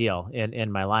part of the deal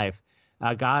in my life.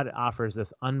 God offers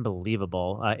this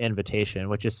unbelievable invitation,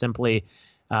 which is simply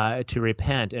to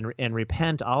repent. And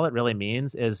repent, all it really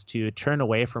means is to turn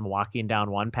away from walking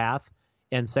down one path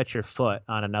and set your foot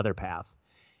on another path.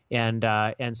 And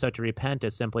so to repent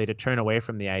is simply to turn away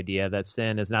from the idea that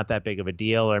sin is not that big of a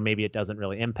deal, or maybe it doesn't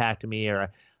really impact me,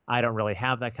 or I don't really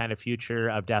have that kind of future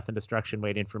of death and destruction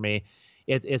waiting for me.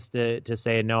 It's to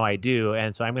say, no, I do.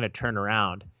 And so I'm going to turn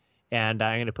around and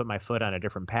I'm going to put my foot on a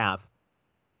different path,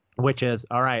 which is,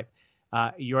 all right,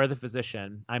 you're the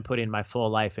physician. I'm putting my full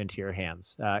life into your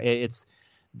hands. It's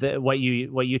what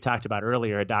you talked about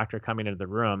earlier, a doctor coming into the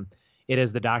room. It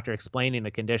is the doctor explaining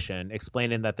the condition,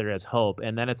 explaining that there is hope,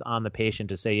 and then it's on the patient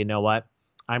to say, you know what,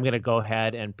 I'm going to go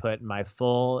ahead and put my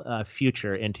full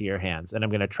future into your hands, and I'm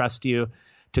going to trust you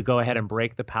to go ahead and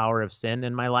break the power of sin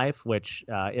in my life, which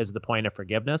is the point of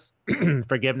forgiveness.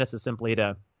 Forgiveness is simply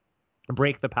to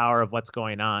break the power of what's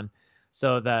going on,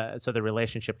 so the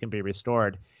relationship can be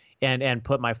restored, and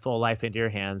put my full life into your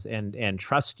hands and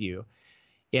trust you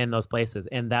in those places.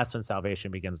 And that's when salvation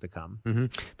begins to come. Mm-hmm.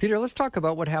 Peter, let's talk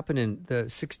about what happened in the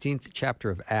 16th chapter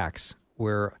of Acts,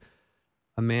 where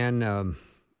a man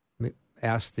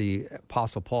asked the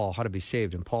Apostle Paul how to be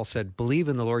saved. And Paul said, believe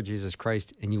in the Lord Jesus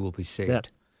Christ and you will be saved.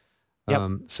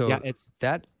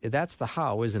 That's the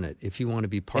how, isn't it? If you want to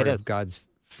be part of God's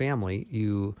family,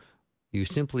 you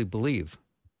simply believe.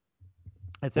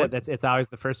 That's it. It's always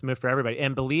the first move for everybody.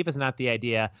 And believe is not the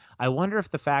idea, I wonder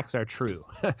if the facts are true.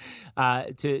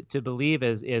 To believe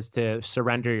is to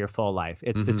surrender your full life.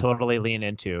 It's to totally lean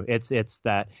into. It's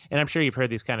that, and I'm sure you've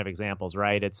heard these kind of examples,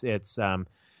 right? It's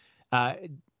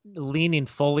leaning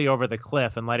fully over the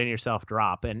cliff and letting yourself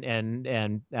drop.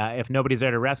 And if nobody's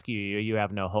there to rescue you, you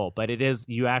have no hope. But it is,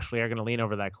 you actually are going to lean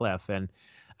over that cliff. And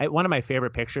one of my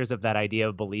favorite pictures of that idea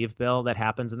of believe, Bill, that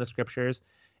happens in the scriptures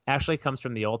actually comes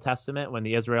from the Old Testament, when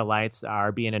the Israelites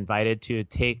are being invited to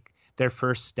take their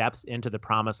first steps into the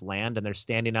promised land, and they're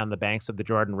standing on the banks of the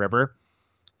Jordan River.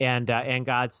 And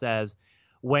God says,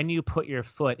 when you put your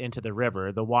foot into the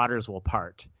river, the waters will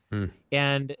part.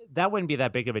 And that wouldn't be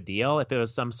that big of a deal if it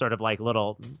was some sort of like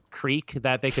little creek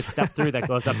that they could step through that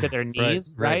goes up to their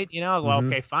knees, right? Well,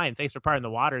 okay, fine. Thanks for parting the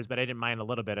waters, but I didn't mind a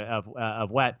little bit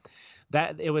of wet.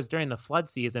 That it was during the flood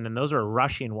season, and those were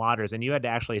rushing waters, and you had to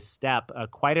actually step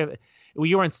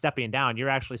you weren't stepping down, you're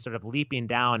actually sort of leaping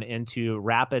down into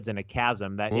rapids and a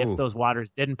chasm that if those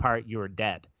waters didn't part, you were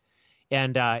dead.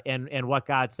 And what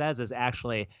God says is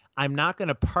actually, I'm not going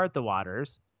to part the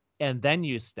waters and then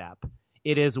you step.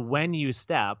 It is when you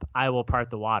step, I will part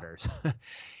the waters.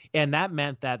 And that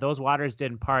meant that those waters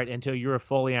didn't part until you were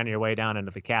fully on your way down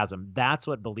into the chasm. That's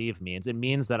what believe means. It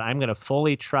means that I'm going to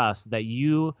fully trust that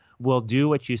you will do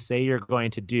what you say you're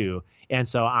going to do. And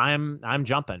so I'm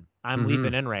jumping. I'm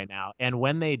leaping in right now. And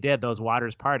when they did, those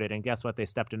waters parted, and guess what? They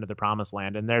stepped into the promised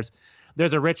land. And there's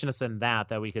a richness in that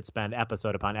we could spend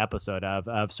episode upon episode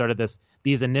of sort of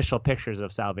these initial pictures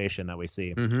of salvation that we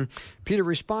see. Peter,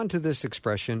 respond to this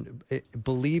expression.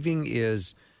 Believing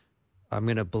is, I'm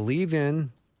going to believe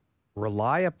in,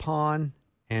 rely upon,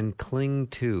 and cling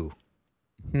to.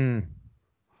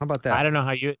 How about that? I don't know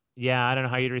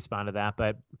how you'd respond to that,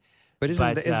 but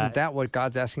isn't that what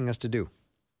God's asking us to do?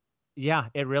 Yeah,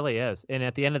 it really is. And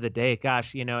at the end of the day,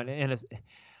 gosh, and it's,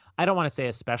 I don't want to say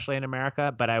especially in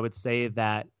America, but I would say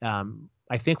that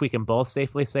I think we can both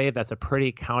safely say that's a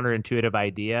pretty counterintuitive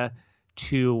idea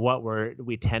to what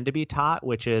we tend to be taught,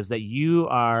 which is that you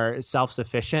are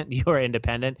self-sufficient, you are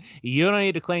independent, you don't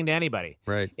need to cling to anybody.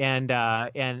 Right. And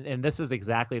this is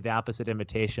exactly the opposite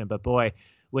invitation. But boy,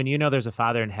 when you know there's a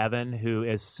Father in heaven who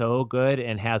is so good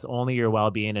and has only your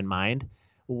well-being in mind,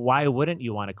 why wouldn't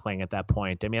you want to cling at that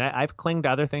point? I mean, I've clinged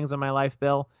to other things in my life,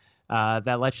 Bill,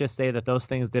 that let's just say that those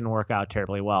things didn't work out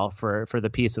terribly well for the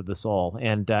peace of the soul.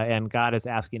 And God is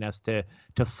asking us to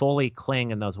fully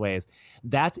cling in those ways.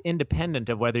 That's independent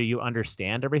of whether you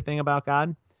understand everything about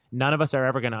God. None of us are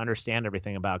ever going to understand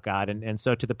everything about God. And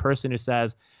so to the person who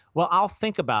says, well, I'll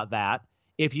think about that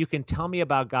if you can tell me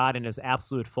about God in his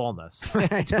absolute fullness,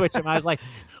 to which I was like,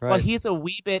 well, he's a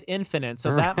wee bit infinite,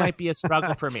 so that might be a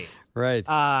struggle for me. Right.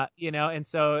 And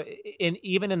so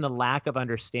even in the lack of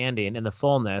understanding in the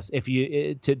fullness, if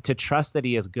you to trust that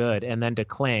he is good and then to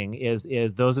cling is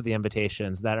those are the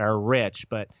invitations that are rich,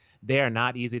 but they are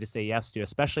not easy to say yes to,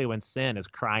 especially when sin is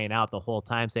crying out the whole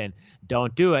time saying,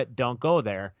 don't do it, don't go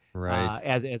there. Right.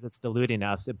 As it's deluding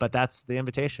us, but that's the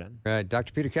invitation. Right.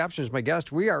 Dr. Peter Kapsner is my guest.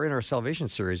 We are in our Salvation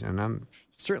series, and I'm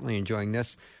certainly enjoying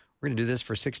this. We're going to do this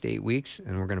for 6 to 8 weeks,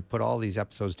 and we're going to put all these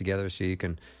episodes together so you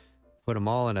can put them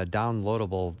all in a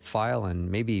downloadable file and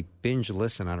maybe binge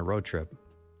listen on a road trip.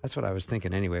 That's what I was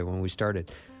thinking anyway when we started.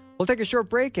 We'll take a short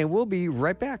break, and we'll be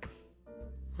right back.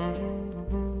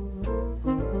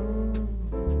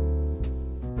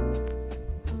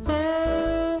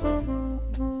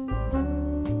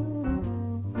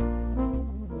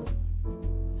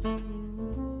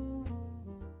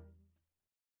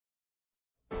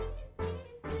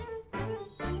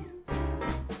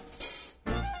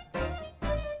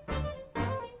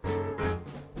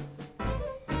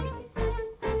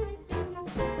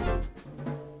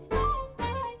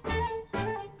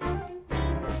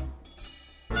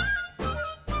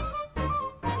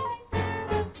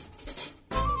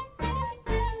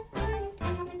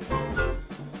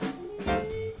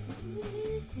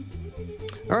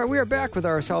 All right, we are back with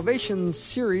our Salvation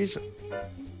series.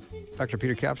 Dr.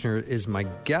 Peter Kapsner is my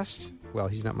guest. Well,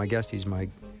 he's not my guest. He's my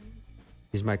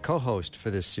co-host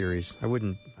for this series.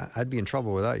 I'd be in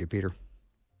trouble without you, Peter.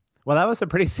 Well, that was some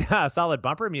pretty solid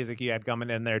bumper music you had coming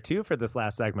in there, too, for this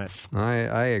last segment.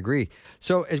 I agree.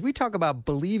 So as we talk about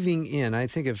believing in, I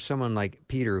think of someone like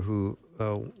Peter who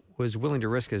was willing to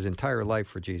risk his entire life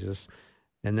for Jesus,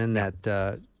 and then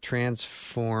that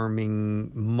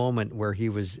transforming moment where he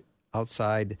was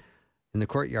outside in the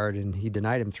courtyard and he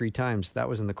denied him 3 times. That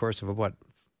was in the course of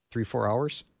 3-4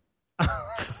 hours?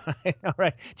 I know,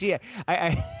 right? Gee,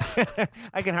 I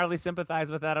can hardly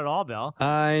sympathize with that at all, Bill.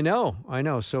 I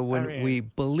know. So when we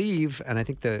believe, and I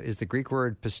think is the Greek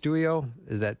word pisteuo,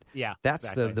 that's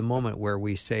exactly the moment where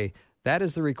we say that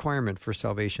is the requirement for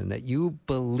salvation, that you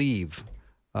believe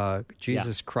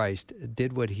Jesus Christ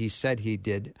did what he said he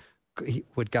did,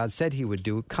 what God said he would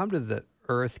do, come to the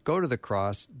earth, go to the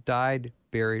cross, died,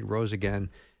 buried, rose again.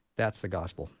 That's the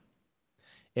gospel.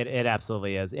 It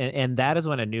absolutely is. And that is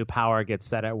when a new power gets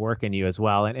set at work in you as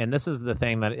well. And this is the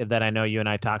thing that I know you and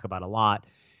I talk about a lot,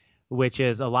 which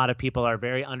is a lot of people are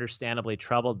very understandably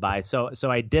troubled by. So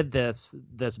I did this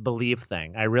belief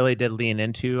thing. I really did lean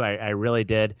into. I really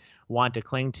did want to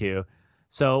cling to.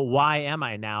 So why am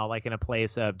I now like in a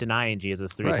place of denying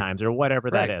Jesus 3 times or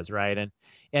whatever that is, right?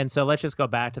 And so let's just go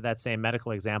back to that same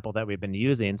medical example that we've been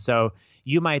using. So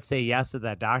you might say yes to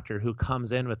that doctor who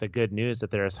comes in with the good news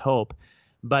that there is hope,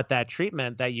 but that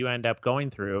treatment that you end up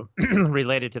going through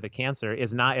related to the cancer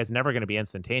is never going to be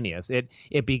instantaneous.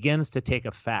 It begins to take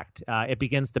effect. It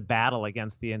begins to battle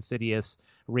against the insidious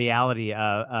reality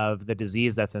of the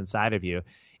disease that's inside of you.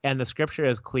 And the scripture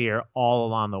is clear all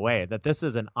along the way that this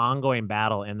is an ongoing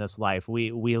battle in this life.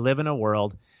 We live in a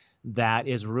world that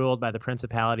is ruled by the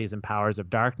principalities and powers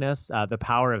of darkness. The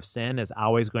power of sin is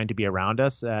always going to be around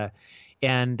us.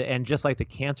 And just like the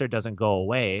cancer doesn't go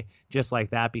away, just like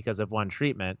that because of one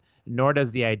treatment, nor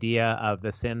does the idea of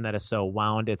the sin that is so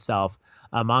wound itself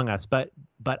among us. But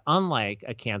unlike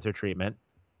a cancer treatment,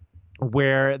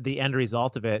 where the end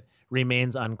result of it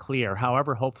remains unclear,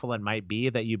 however hopeful it might be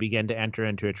that you begin to enter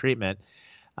into a treatment,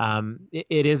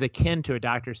 it is akin to a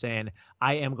doctor saying,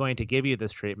 I am going to give you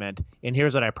this treatment, and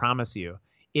here's what I promise you.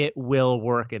 It will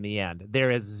work in the end.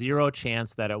 There is zero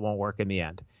chance that it won't work in the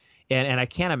end. And I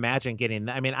can't imagine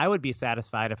I would be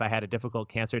satisfied if I had a difficult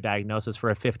cancer diagnosis for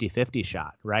a 50-50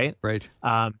 shot, right? Right.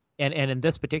 And in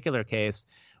this particular case,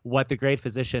 what the great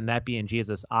physician, that being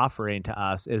Jesus, offering to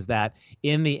us is that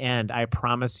in the end, I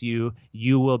promise you,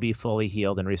 you will be fully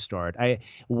healed and restored.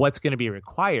 What's going to be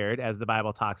required, as the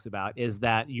Bible talks about, is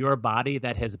that your body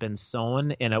that has been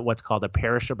sown in what's called a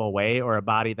perishable way, or a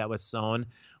body that was sown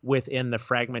within the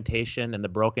fragmentation and the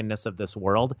brokenness of this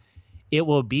world, it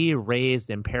will be raised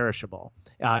imperishable.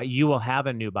 You will have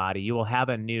a new body. You will have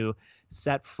a new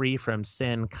set free from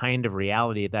sin kind of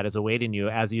reality that is awaiting you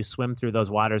as you swim through those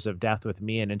waters of death with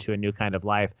me and into a new kind of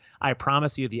life. I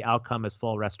promise you the outcome is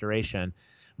full restoration,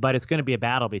 but it's going to be a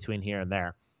battle between here and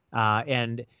there.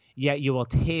 And yet you will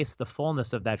taste the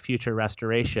fullness of that future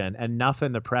restoration enough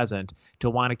in the present to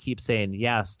want to keep saying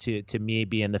yes to me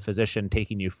being the physician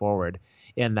taking you forward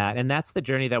in that. And that's the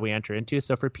journey that we enter into.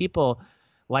 So for people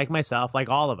like myself, like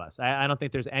all of us, I don't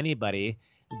think there's anybody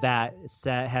that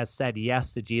has said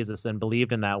yes to Jesus and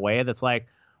believed in that way that's like,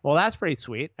 well, that's pretty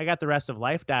sweet. I got the rest of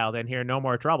life dialed in here. No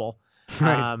more trouble.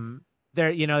 Right.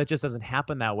 It just doesn't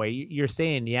happen that way. You're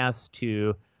saying yes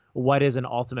to what is an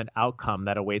ultimate outcome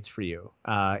that awaits for you.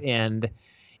 And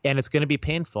it's going to be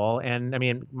painful. And I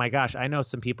mean, my gosh, I know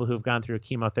some people who've gone through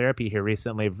chemotherapy here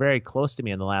recently, very close to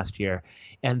me in the last year.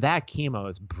 And that chemo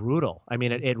is brutal. I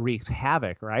mean, it wreaks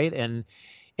havoc, right?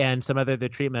 And some other the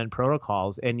treatment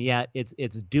protocols, and yet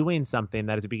it's doing something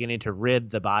that is beginning to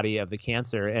rid the body of the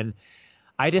cancer. And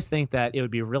I just think that it would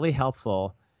be really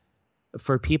helpful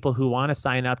for people who want to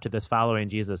sign up to this following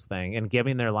Jesus thing and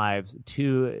giving their lives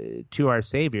to our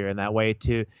Savior in that way,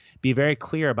 to be very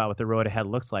clear about what the road ahead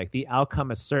looks like. The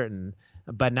outcome is certain,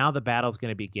 but now the battle's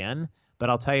going to begin. But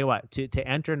I'll tell you what, to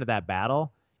enter into that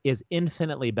battle is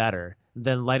infinitely better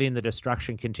than letting the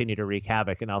destruction continue to wreak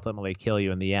havoc and ultimately kill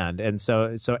you in the end. And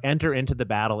so enter into the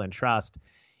battle and trust,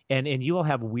 and you will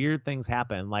have weird things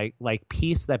happen, like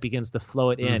peace that begins to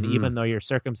flow it in, even though your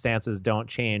circumstances don't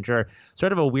change, or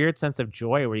sort of a weird sense of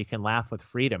joy where you can laugh with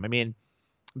freedom. I mean,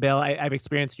 Bill, I've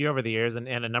experienced you over the years and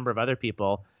a number of other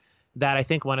people that I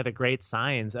think one of the great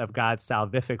signs of God's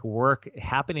salvific work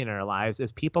happening in our lives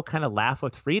is people kind of laugh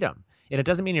with freedom. And it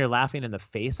doesn't mean you're laughing in the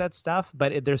face at stuff,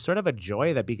 but there's sort of a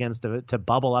joy that begins to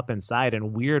bubble up inside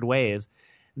in weird ways,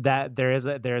 that there is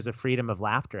a freedom of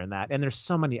laughter in that. And there's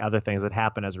so many other things that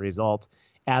happen as a result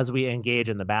as we engage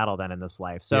in the battle then in this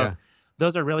life. So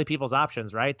those are really people's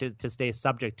options, right? To stay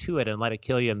subject to it and let it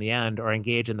kill you in the end, or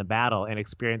engage in the battle and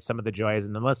experience some of the joys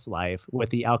in this life with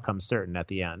the outcome certain at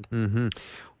the end. Mm-hmm.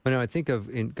 When I think of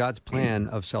in God's plan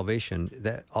of salvation,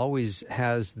 that always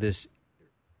has this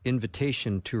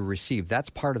invitation to receive. That's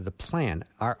part of the plan.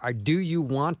 Do you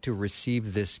want to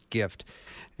receive this gift?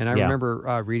 And I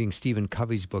remember reading Stephen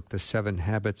Covey's book, The 7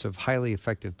 Habits of Highly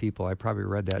Effective People. I probably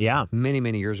read that many,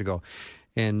 many years ago.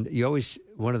 And you always,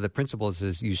 one of the principles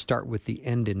is you start with the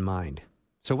end in mind.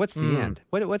 So what's the end?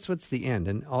 What's the end?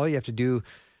 And all you have to do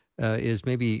is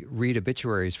maybe read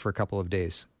obituaries for a couple of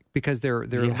days, because they're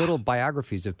little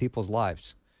biographies of people's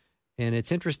lives. And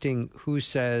it's interesting who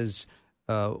says,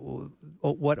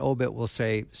 what obit will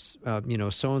say,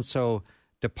 so-and-so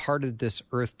departed this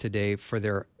earth today for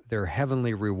their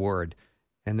heavenly reward,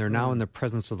 and they're now in the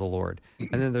presence of the Lord.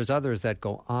 And then there's others that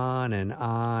go on and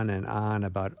on and on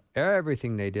about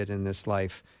everything they did in this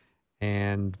life.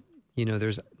 And,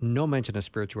 there's no mention of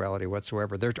spirituality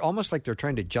whatsoever. They're almost like they're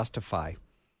trying to justify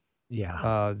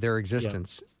their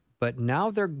existence. But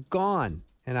now they're gone.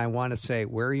 And I want to say,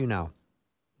 where are you now?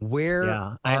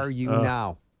 Where are you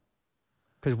now?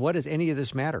 Because what does any of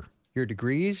this matter? Your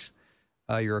degrees,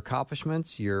 your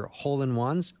accomplishments, your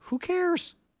hole-in-ones, who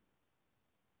cares?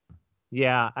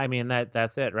 Yeah, I mean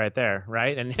that's it right there,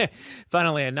 right? And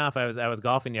funnily enough, I was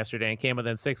golfing yesterday and came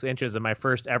within 6 inches of my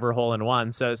first ever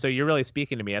hole-in-one. So you're really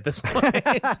speaking to me at this point.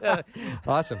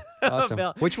 Awesome.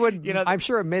 Bill, which would I'm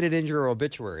sure have made it into your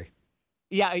obituary.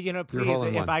 Yeah, please,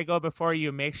 if I go before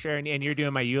you, make sure, and you're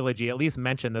doing my eulogy, at least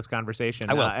mention this conversation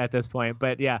at this point.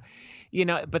 But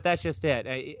but that's just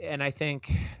it. And I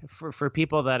think for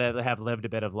people that have lived a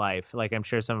bit of life, like I'm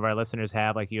sure some of our listeners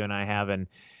have, like you and I have,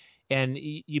 and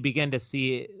you begin to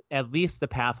see at least the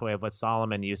pathway of what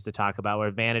Solomon used to talk about,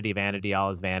 where vanity, vanity,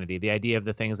 all is vanity, the idea of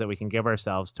the things that we can give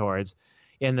ourselves towards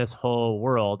in this whole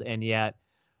world. And yet,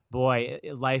 boy,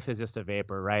 life is just a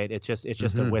vapor, right? It's just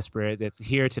a whisper. It's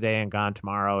here today and gone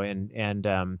tomorrow.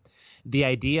 And the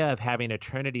idea of having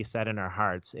eternity set in our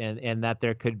hearts, and that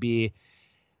there could be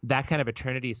that kind of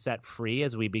eternity set free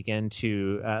as we begin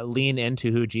to lean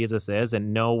into who Jesus is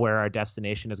and know where our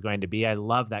destination is going to be. I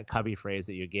love that Covey phrase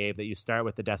that you gave, that you start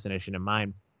with the destination in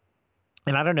mind.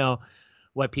 And I don't know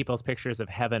what people's pictures of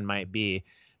heaven might be,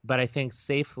 but I think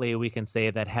safely we can say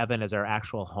that heaven is our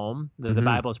actual home. The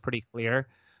Bible is pretty clear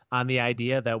on the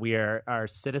idea that we are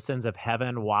citizens of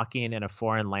heaven walking in a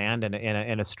foreign land and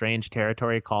in a strange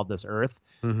territory called this earth,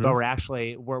 but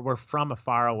we're from a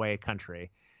faraway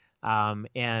country.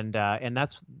 And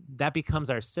that becomes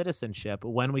our citizenship.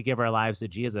 When we give our lives to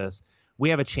Jesus, we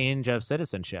have a change of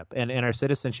citizenship, and our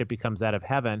citizenship becomes that of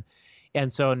heaven.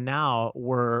 And so now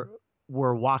we're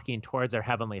walking towards our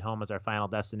heavenly home as our final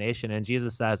destination. And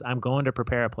Jesus says, I'm going to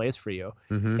prepare a place for you.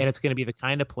 And it's going to be the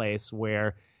kind of place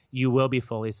where you will be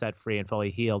fully set free and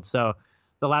fully healed. So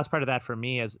the last part of that for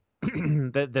me is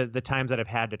the times that I've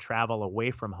had to travel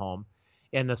away from home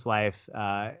in this life.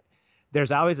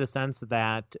 There's always a sense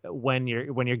that when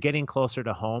you're getting closer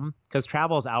to home, because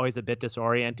travel is always a bit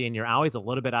disorienting, you're always a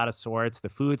little bit out of sorts. The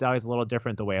food's always a little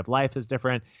different. The way of life is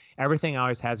different. Everything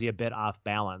always has you a bit off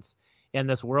balance. And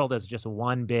this world is just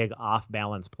one big off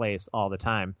balance place all the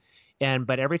time.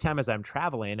 But every time as I'm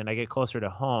traveling and I get closer to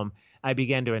home, I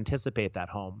begin to anticipate that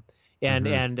home.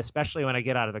 And especially when I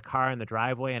get out of the car in the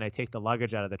driveway and I take the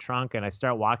luggage out of the trunk and I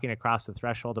start walking across the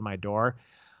threshold of my door,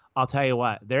 I'll tell you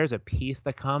what, there's a peace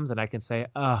that comes and I can say,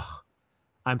 oh,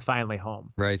 I'm finally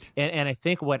home. Right. And I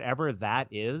think whatever that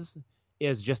is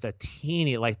just a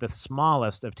teeny, like the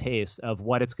smallest of tastes of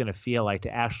what it's going to feel like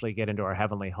to actually get into our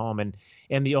heavenly home.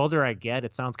 And the older I get,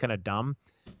 it sounds kind of dumb,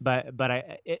 but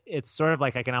it's sort of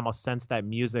like I can almost sense that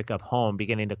music of home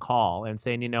beginning to call and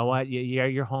saying, you know what,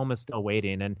 your home is still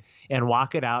waiting, and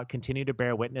walk it out, continue to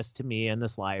bear witness to me in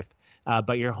this life.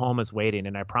 But your home is waiting,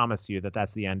 and I promise you that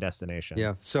that's the end destination.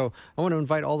 Yeah. So I want to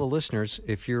invite all the listeners,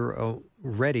 if you're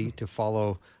ready to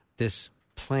follow this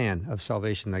plan of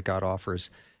salvation that God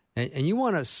offers, and you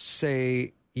want to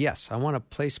say, yes, I want to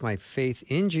place my faith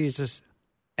in Jesus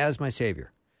as my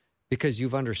Savior, because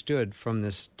you've understood from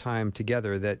this time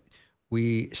together that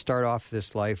we start off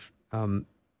this life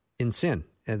in sin,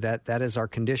 and that is our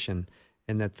condition,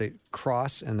 and that the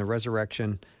cross and the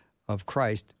resurrection of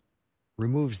Christ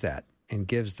removes that and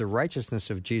gives the righteousness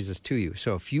of Jesus to you.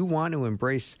 So if you want to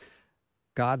embrace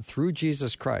God through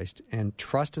Jesus Christ and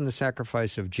trust in the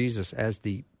sacrifice of Jesus as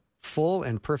the full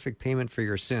and perfect payment for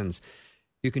your sins,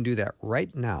 you can do that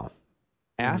right now.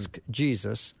 Ask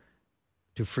Jesus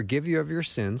to forgive you of your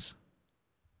sins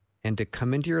and to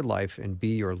come into your life and be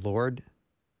your Lord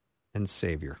and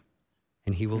Savior.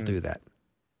 And he will do that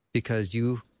because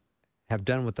you have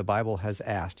done what the Bible has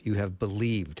asked. You have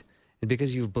believed. And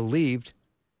because you've believed,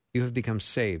 you have become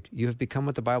saved. You have become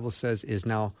what the Bible says is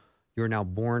now, you're now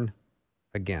born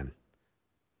again.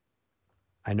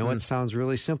 I know it sounds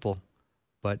really simple,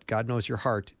 but God knows your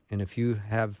heart. And if you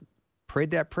have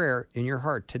prayed that prayer in your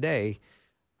heart today,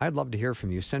 I'd love to hear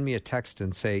from you. Send me a text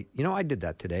and say, you know, I did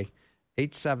that today.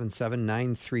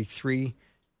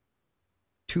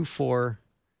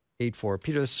 877-933-2484.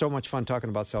 Peter, it's so much fun talking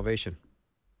about salvation.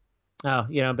 Oh,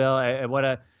 you know, Bill, what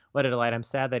a delight. I'm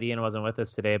sad that Ian wasn't with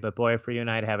us today, but boy, for you and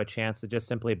I to have a chance to just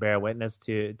simply bear witness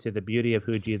to the beauty of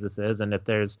who Jesus is. And if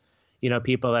there's, you know,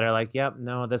 people that are like, yep,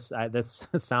 no, this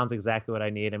sounds exactly what I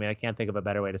need. I mean, I can't think of a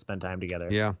better way to spend time together.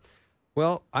 Yeah.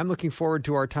 Well, I'm looking forward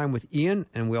to our time with Ian,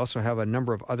 and we also have a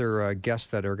number of other guests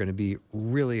that are going to be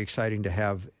really exciting to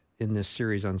have in this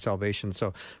series on salvation.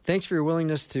 So thanks for your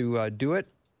willingness to do it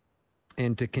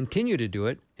and to continue to do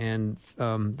it. And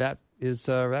that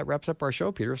wraps up our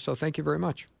show, Peter. So thank you very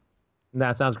much.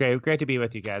 That sounds great. Great to be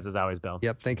with you guys as always, Bill.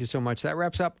 Yep. Thank you so much. That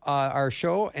wraps up our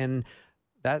show, and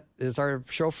that is our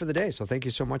show for the day. So thank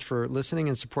you so much for listening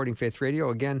and supporting Faith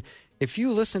Radio. Again, if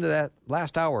you listened to that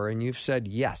last hour and you've said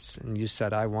yes, and you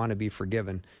said, I want to be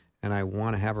forgiven and I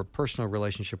want to have a personal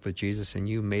relationship with Jesus, and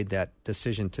you made that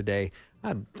decision today,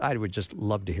 I would just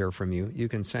love to hear from you. You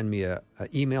can send me an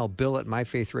email,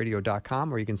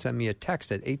 bill@myfaithradio.com, or you can send me a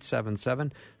text at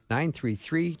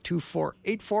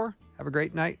 877-933-2484. Have a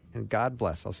great night, and God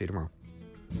bless. I'll see you tomorrow.